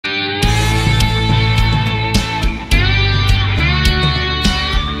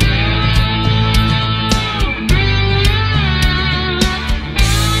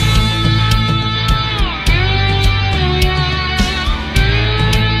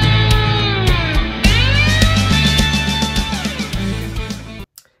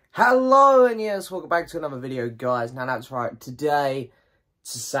Hello, and yes, welcome back to another video, guys. Now that's right, today,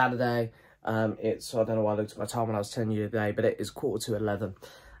 it's a Saturday. I don't know why I looked at my time when I was telling you today, but it is 11:15.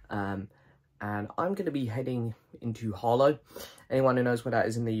 And I'm going to be heading into Harlow. Anyone who knows where that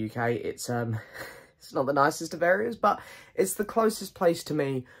is in the UK, it's not the nicest of areas, but it's the closest place to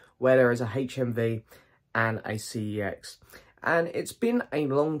me where there is a HMV and a CEX. And it's been a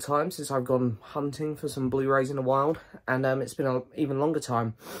long time since I've gone hunting for some Blu-rays in the wild. And it's been an even longer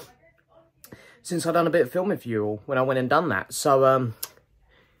time since I've done a bit of filming for you all when I went and done that. So,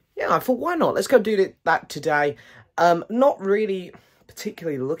 yeah, I thought, why not? Let's go do that today. Not really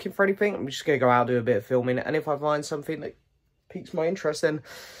particularly looking for anything. I'm just going to go out and do a bit of filming. And if I find something that piques my interest, then,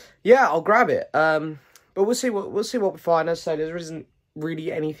 yeah, I'll grab it. But we'll see what we find. As I say, there isn't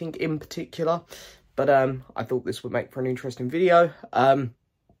really anything in particular. But I thought this would make for an interesting video.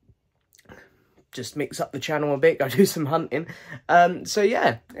 Just mix up the channel a bit, go do some hunting. So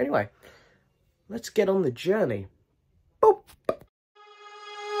yeah, anyway, let's get on the journey. Boop.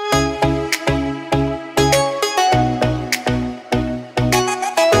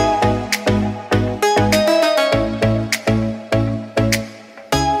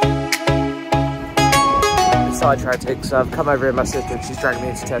 Sidetracked it because I've come over with my sister and she's dragging me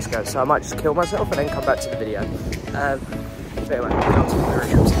into Tesco, so I might just kill myself and then come back to the video. But anyway, on to the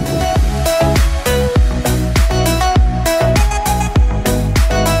trips.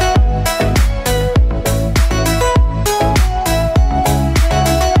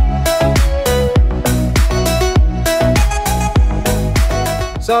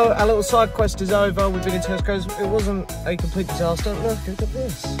 So our little side quest is over. We've been in Tesco's. It wasn't a complete disaster. Look at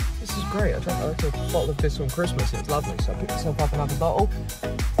this. This is great. I drank a bottle of this on Christmas. It's lovely. So I picked myself up another bottle.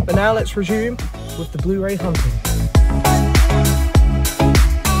 But now let's resume with the Blu-ray hunting.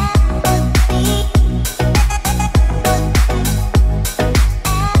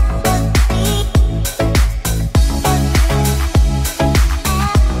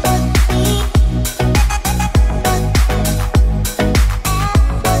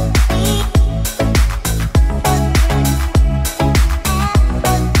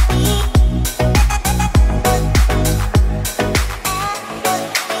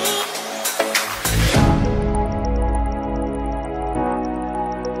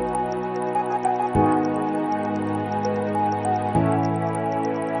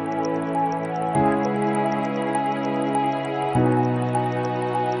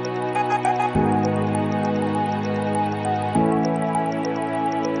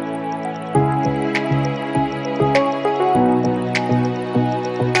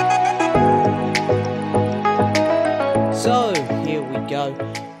 So, here we go,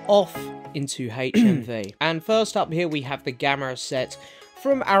 off into HMV. And first up here we have the Gamma set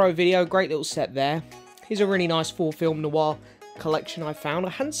from Arrow Video, great little set there. Here's a really nice 4-film noir collection I found.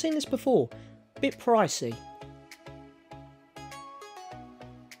 I hadn't seen this before, bit pricey.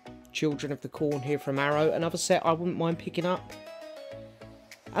 Children of the Corn here from Arrow, another set I wouldn't mind picking up.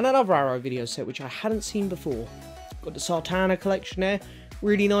 And another Arrow Video set which I hadn't seen before. Got the Sartana collection there.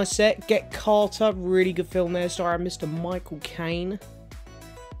 Really nice set. Get Carter, really good film there, starring Mr. Michael Caine.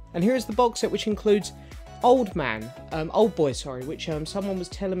 And here's the box set which includes Old Boy, which someone was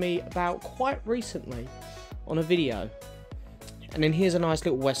telling me about quite recently on a video. And then here's a nice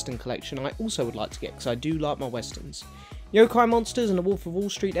little Western collection I also would like to get because I do like my Westerns. Yokai Monsters and The Wolf of Wall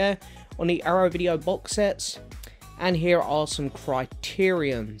Street there on the Arrow Video box sets. And here are some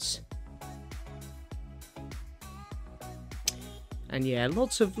Criterions. And yeah,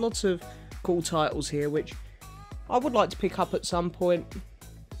 lots of cool titles here, which I would like to pick up at some point.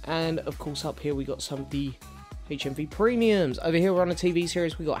 And of course, up here we got some of the HMV premiums. Over here we're on a TV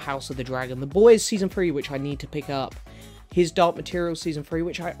series. We got House of the Dragon, The Boys Season 3, which I need to pick up. His Dark Materials Season 3,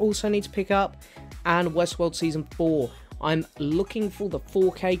 which I also need to pick up. And Westworld Season 4. I'm looking for the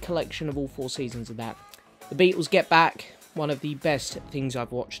 4K collection of all 4 seasons of that. The Beatles Get Back. One of the best things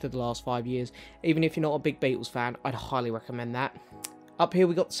I've watched in the last 5 years. Even if you're not a big Beatles fan, I'd highly recommend that. Up here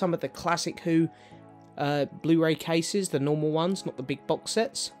we got some of the classic Who Blu-ray cases, the normal ones, not the big box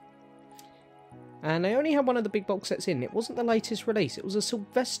sets. And they only had one of the big box sets in. It wasn't the latest release. It was a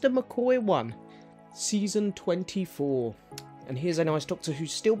Sylvester McCoy one. Season 24. And here's a nice Doctor Who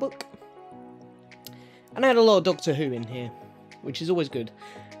steelbook. And I had a lot of Doctor Who in here, which is always good.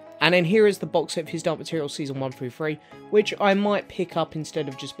 And then here is the box set of His Dark Materials Season 1 through 3, which I might pick up instead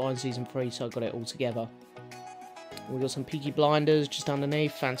of just buying Season 3, so I got it all together. We got some Peaky Blinders just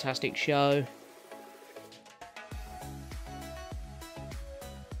underneath, fantastic show.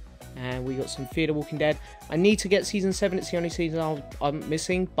 And we got some Fear the Walking Dead. I need to get Season 7, it's the only season I'm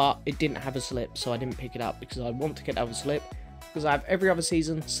missing, but it didn't have a slip, so I didn't pick it up because I want to get the other slip. because I have every other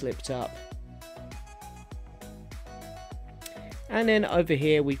season slipped up. And then over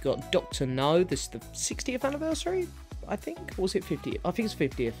here we've got Dr. No. This is the 60th anniversary, I think. Or was it 50th? I think it's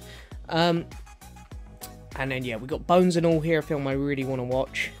 50th. And then, yeah, we've got Bones and All here, a film I really want to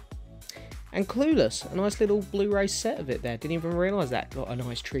watch. And Clueless, a nice little Blu-ray set of it there. Didn't even realise that got a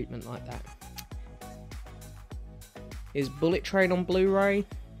nice treatment like that. Is Bullet Train on Blu-ray.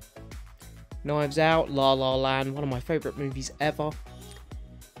 Knives Out, La La Land, one of my favourite movies ever.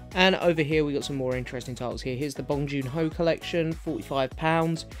 And over here we got some more interesting titles here. Here's the Bong Joon-ho collection,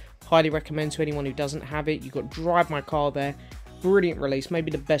 £45. Highly recommend to anyone who doesn't have it. You've got Drive My Car there. Brilliant release,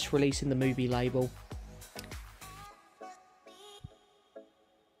 maybe the best release in the movie label.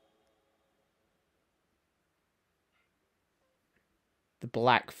 The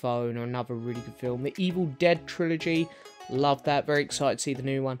Black Phone, another really good film. The Evil Dead trilogy, love that. Very excited to see the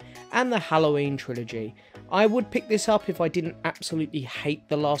new one. And the Halloween trilogy. I would pick this up if I didn't absolutely hate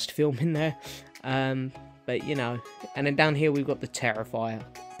the last film in there. But, you know. And then down here we've got the Terrifier.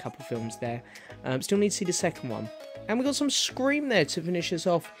 A couple films there. Still need to see the second one. And we've got some Scream there to finish us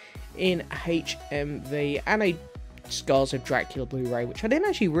off in HMV. And a Scars of Dracula Blu-ray, which I didn't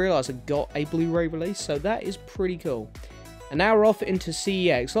actually realise had got a Blu-ray release. So that is pretty cool. And now we're off into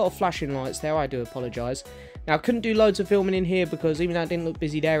CEX. A lot of flashing lights there, I do apologise. Now, I couldn't do loads of filming in here because even though it didn't look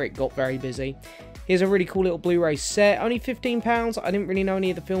busy there, it got very busy. Here's a really cool little Blu-ray set. Only £15. I didn't really know any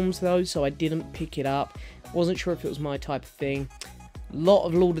of the films though, so I didn't pick it up. Wasn't sure if it was my type of thing. A lot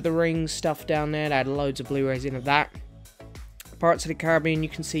of Lord of the Rings stuff down there. They had loads of Blu-rays in of that. Pirates of the Caribbean you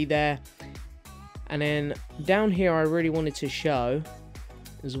can see there. And then down here I really wanted to show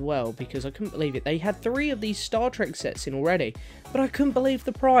as well, because I couldn't believe it. They had 3 of these Star Trek sets in already, but I couldn't believe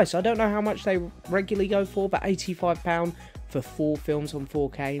the price. I don't know how much they regularly go for, but £85 for 4 films on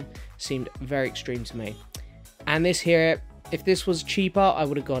 4K seemed very extreme to me. And this here, if this was cheaper, I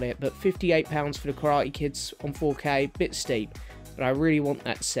would have got it, but £58 for the Karate Kids on 4K, bit steep, but I really want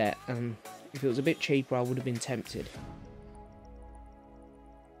that set, and if it was a bit cheaper, I would have been tempted.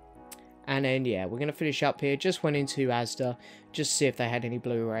 And then, yeah, we're going to finish up here. Just went into Asda, just to see if they had any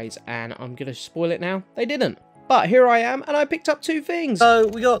Blu-rays. And I'm going to spoil it now. They didn't. But here I am, and I picked up 2 things. So,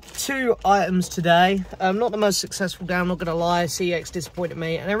 we got 2 items today. Not the most successful day, I'm not going to lie. CX disappointed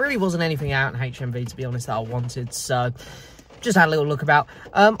me. And there really wasn't anything out in HMV, to be honest, that I wanted. So, just had a little look about.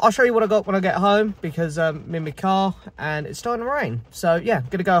 I'll show you what I got when I get home, because I'm in my car, and it's starting to rain. So, yeah, I'm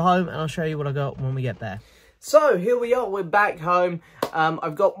going to go home, and I'll show you what I got when we get there. So, here we are, we're back home.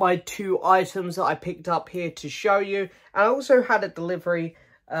 I've got my 2 items that I picked up here to show you. And I also had a delivery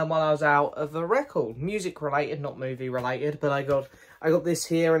while I was out of a record. Music related, not movie related. But I got this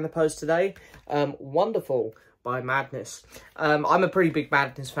here in the post today. Wonderful by Madness. I'm a pretty big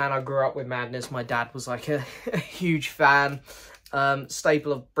Madness fan. I grew up with Madness. My dad was like a huge fan.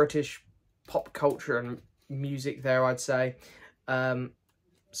 Staple of British pop culture and music there, I'd say.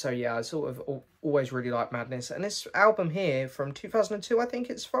 So yeah, I sort of always really liked Madness. And this album here from 2002, I think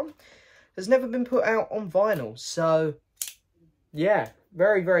it's from, has never been put out on vinyl. So yeah,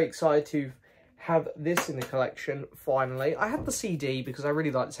 very, very excited to have this in the collection finally. I had the CD because I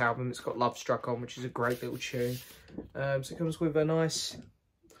really like this album. It's got Love Struck on, which is a great little tune. So it comes with a nice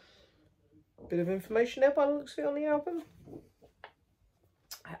bit of information there by the looks of it on the album.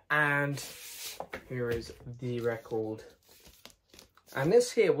 And here is the record. And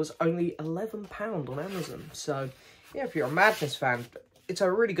this here was only £11 on Amazon. So, yeah, if you're a Madness fan, it's a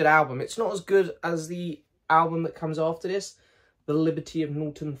really good album. It's not as good as the album that comes after this, The Liberty of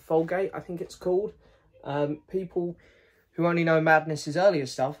Norton Folgate, I think it's called. People who only know Madness's earlier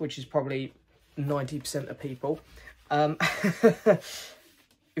stuff, which is probably 90% of people.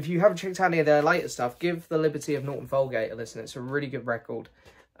 If you haven't checked out any of their later stuff, give The Liberty of Norton Folgate a listen. It's a really good record.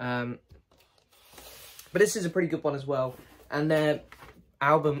 But this is a pretty good one as well. And their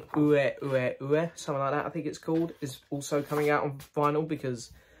album, Ue, Ue, Ue, something like that, I think it's called, is also coming out on vinyl,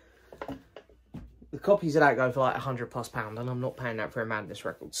 because the copies of that go for like £100+, and I'm not paying that for a Madness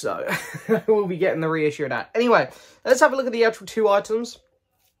record, so we'll be getting the reissue of that. Anyway, let's have a look at the actual 2 items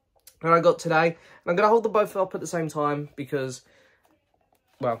that I got today. And I'm going to hold them both up at the same time, because,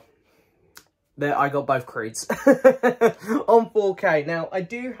 well, there I got both Creeds on 4K. Now, I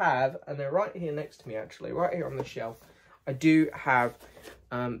do have, and they're right here next to me, actually, right here on the shelf, I do have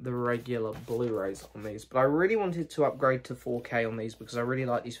the regular Blu-rays on these, but I really wanted to upgrade to 4K on these because I really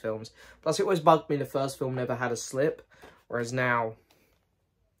like these films. Plus, it always bugged me the first film never had a slip, whereas now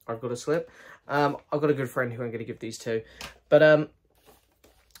I've got a slip. I've got a good friend who I'm going to give these to. But,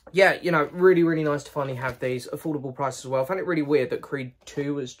 yeah, you know, really, really nice to finally have these. Affordable price as well. I found it really weird that Creed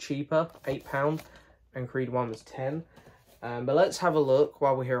 2 was cheaper, £8, and Creed 1 was £10. But let's have a look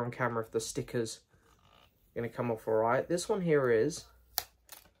while we're here on camera if the stickers are going to come off all right. This one here is,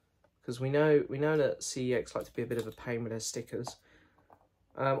 because we know that CEX like to be a bit of a pain with their stickers.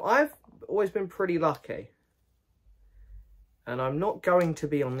 I've always been pretty lucky. And I'm not going to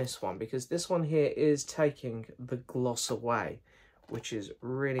be on this one, because this one here is taking the gloss away, which is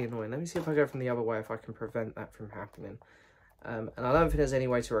really annoying. Let me see if I go from the other way, if I can prevent that from happening. And I don't think there's any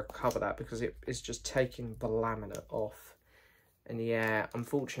way to recover that, because it's just taking the laminate off. And yeah,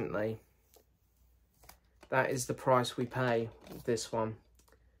 unfortunately, that is the price we pay with this one.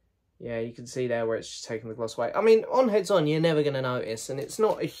 Yeah, you can see there where it's just taking the gloss away. I mean, on heads on, you're never going to notice, and it's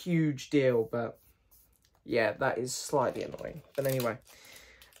not a huge deal, but yeah, that is slightly annoying. But anyway,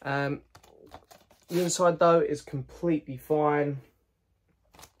 the inside though is completely fine.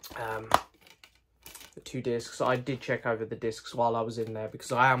 The 2 discs, I did check over the discs while I was in there,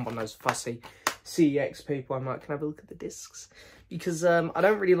 because I am one of those fussy CEX people. I'm like, can I have a look at the discs? Because I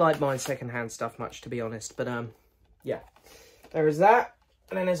don't really like buying secondhand stuff much, to be honest. But yeah, there is that.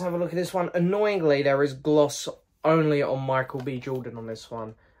 And then let's have a look at this one. Annoyingly, there is gloss only on Michael B. Jordan on this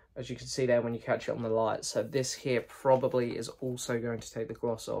one, as you can see there when you catch it on the light. So this here probably is also going to take the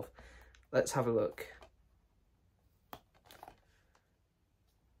gloss off. Let's have a look.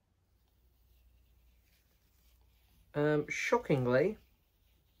 Shockingly,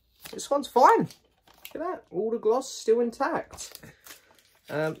 this one's fine. Look at that. All the gloss still intact.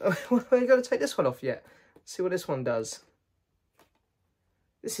 We're going to take this one off yet. See what this one does.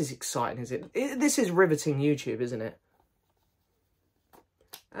 This is exciting, is it? This is riveting YouTube, isn't it?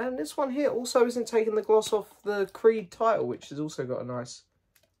 And this one here also isn't taking the gloss off the Creed title, which has also got a nice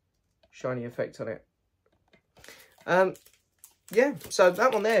shiny effect on it. Yeah, so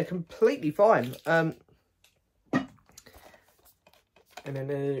that one there, completely fine. And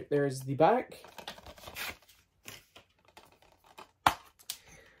then there is the back.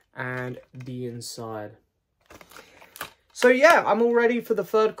 And the inside. So yeah, I'm all ready for the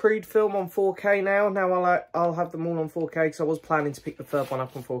third Creed film on 4K now. Now I'll have them all on 4K, because I was planning to pick the third one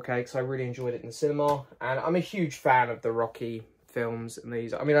up on 4K, because I really enjoyed it in the cinema. And I'm a huge fan of the Rocky films and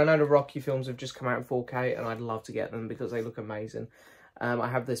these. I mean, I know the Rocky films have just come out in 4K, and I'd love to get them because they look amazing. I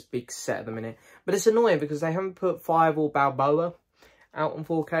have this big set of them in it. But it's annoying because they haven't put 5 or Balboa out on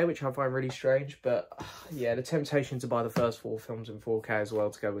 4K, which I find really strange. But yeah, the temptation to buy the first 4 films in 4K as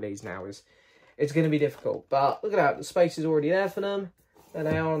well to go with these now is... it's going to be difficult. But look at that. The space is already there for them. There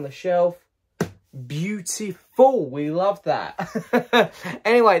they are on the shelf. Beautiful. We love that.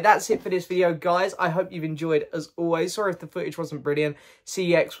 Anyway, that's it for this video, guys. I hope you've enjoyed as always. Sorry if the footage wasn't brilliant.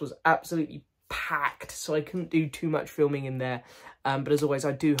 CEX was absolutely packed, so I couldn't do too much filming in there. But as always,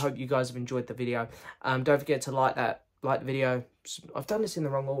 I do hope you guys have enjoyed the video. Don't forget to like the video. I've done this in the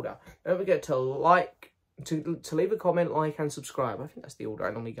wrong order. Don't forget to to leave a comment, like, and subscribe. I think that's the order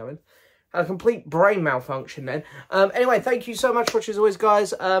I normally go in. A complete brain malfunction then. Anyway, thank you so much for watching as always,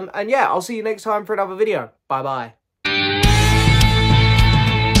 guys. And yeah, I'll see you next time for another video. Bye-bye.